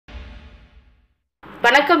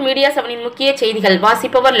வணக்கம். மீடியா 7 முக்கிய செய்திகள்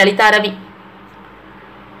வாசிப்பவர் லலிதா ரவி.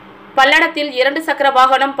 பல்லடத்தில் 2 சக்கர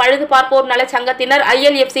வாகனம் பழுது பார்ப்போர் நல சங்கத்தினர்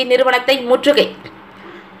ஐ.எல் நிறுவனத்தை முற்றுகை.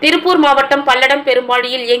 திருப்பூர் மாவட்டம் பல்லடம்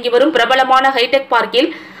பெரும்பாடியில் இயங்கி வரும் பிரபலமான ஹைடெக் பார்க்கில்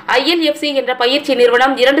ஐ.எல் என்ற பயிற்சி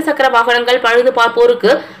நிறுவனம் 2 சக்கர வாகனங்கள் பழுது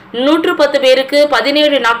பார்ப்போருக்கு 110 பேருக்கு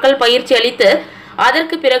 17 நாட்கள் பயிற்சி அளித்து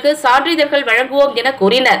அதற்கு பிறகு சான்றிதழ்கள் வழங்குவோம் என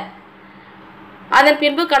கூறினர். அதன்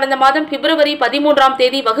பின்பு கடந்த மாதம் பிப்ரவரி 13ஆம்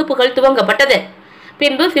தேதி வகுப்புகள் துவங்கப்பட்டது.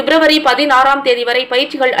 பின்பு பிப்ரவரி 16ஆம் தேதி வரை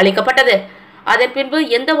பயிற்சிகள் அளிக்கப்பட்டது. அதன் பின்பு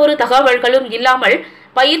எந்த ஒரு தகவல்களும் இல்லாமல்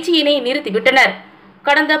பயிற்சியினை நிறுத்திவிட்டனர்.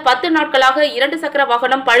 கடந்த 10 நாட்களாக 2 சக்கர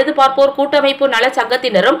வாகனம் பழுது பார்ப்போர் கூட்டமைப்பு நல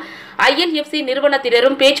சங்கத்தினரும் ஐ.எல்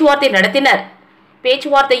நிறுவனத்தினரும் பேச்சுவார்த்தை நடத்தினர்.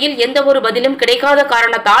 பேச்சுவார்த்தையில் எந்த ஒரு பதிலும் கிடைக்காத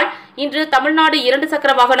காரணத்தால் இன்று தமிழ்நாடு 2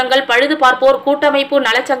 சக்கர வாகனங்கள் பழுது பார்ப்போர் கூட்டமைப்பு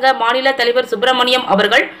நலச்சங்க மாநில தலைவர் சுப்பிரமணியம்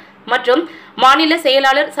அவர்கள் மற்றும் மாநில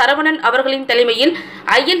செயலாளர் சரவணன் அவர்களின் தலைமையில்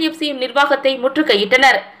ஐ.எல் நிர்வாகத்தை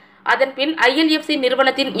முற்றுகையிட்டனர். அதன்பின் ஐ.எல்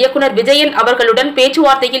நிறுவனத்தின் இயக்குநர் விஜயன் அவர்களுடன்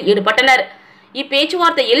பேச்சுவார்த்தையில் ஈடுபட்டனர்.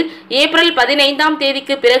 இப்பேச்சுவார்த்தையில் ஏப்ரல் 15ஆம்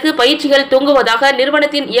தேதிக்கு பிறகு பயிற்சிகள் துவங்குவதாக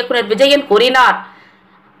நிறுவனத்தின் இயக்குநர் விஜயன் கூறினார்.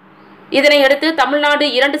 இதனையடுத்து தமிழ்நாடு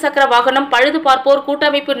 2 சக்கர வாகனம் பழுது பார்ப்போர்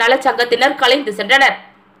கூட்டமைப்பு நல சங்கத்தினர் கலைந்து சென்றனர்.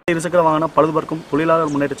 2 சக்கர வாகனம் பழுது பார்க்கும்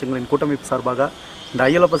தொழிலாளர் முன்னேற்ற சங்கங்களின் கூட்டமைப்பு சார்பாக இந்த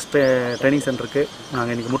ஐ.எல ட்ரைனிங் சென்டருக்கு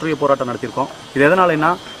நாங்கள் இன்றைக்கி முற்றுகை போராட்டம் நடத்தியிருக்கோம். இது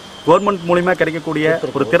எதனாலனா கவர்மெண்ட் மூலிமா கிடைக்கக்கூடிய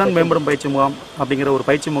ஒரு திறன் மேம்படும் பயிற்சி முகாம் அப்படிங்கிற ஒரு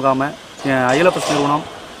பயிற்சி முகாமை ஐ.எல நிறுவனம்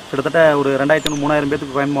கிட்டத்தட்ட ஒரு 2500-3000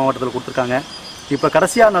 பேருக்கு கோயம்புத்தூர் மாவட்டத்தில் கொடுத்துருக்காங்க. இப்போ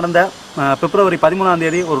கடைசியாக நடந்த பிப்ரவரி 13ஆம்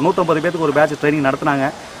தேதி ஒரு 150 பேருக்கு ஒரு பேட்ச் ட்ரைனிங் நடத்தினாங்க.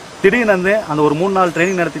 திடீர்னு வந்து அந்த ஒரு 3 நாள்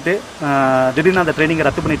ட்ரைனிங் நடத்திட்டு திடீர்னு அந்த ட்ரைனிங்கை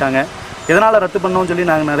ரத்து பண்ணிட்டாங்க. எதனால் ரத்து பண்ணோம்னு சொல்லி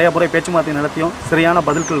நாங்கள் நிறைய முறை பேச்சுவார்த்தை நடத்தியும் சரியான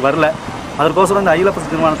பதில்கள் வரல. அதற்கோசரம் இந்த ஐ.எல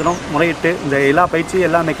நிறுவனத்திலும் முறையிட்டு இந்த எல்லா பயிற்சி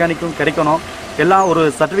எல்லா மெக்கானிக்கும் கிடைக்கணும், எல்லாம் ஒரு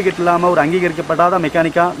சர்டிஃபிகேட் இல்லாமல் ஒரு அங்கீகரிக்கப்படாத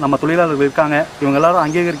மெக்கானிக்காக நம்ம தொழிலாளர்கள் இருக்காங்க, இவங்க எல்லாரும்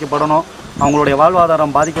அங்கீகரிக்கப்படணும், அவங்களுடைய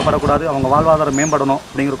வாழ்வாதாரம் பாதிக்கப்படக்கூடாது, அவங்க வாழ்வாதாரம் மேம்படணும்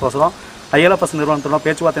அப்படிங்கிறக்கோசரம் ஐ.எல நிறுவனத்திலும்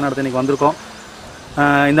பேச்சுவார்த்தை நடத்தி இன்றைக்கி வந்திருக்கோம்.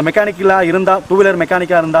 இந்த மெக்கானிக்கலாக இருந்தால் 2 வீலர்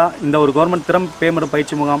மெக்கானிக்காக இருந்தால் இந்த ஒரு கவர்மெண்ட் திறம் பேமெண்ட்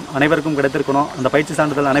பயிற்சி முகாம் அனைவருக்கும் கிடைத்திருக்கணும், அந்த பயிற்சி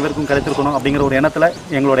சான்றிதழ் அனைவருக்கும் கிடைத்திருக்கணும் அப்படிங்கிற ஒரு எண்ணத்தில்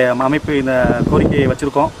எங்களுடைய அமைப்பு இந்த கோரிக்கையை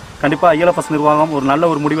வச்சுருக்கோம். கண்டிப்பாக ஐ.எல நிர்வாகம் ஒரு நல்ல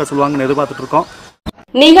ஒரு முடிவை சொல்லுவாங்கன்னு எதிர்பார்த்துட்டு இருக்கோம்.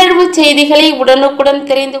 நிகழ்வு செய்திகளை உடனுக்குடன்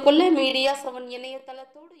தெரிந்து கொள்ள மீடியா 7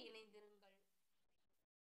 இணையதளத்தோடு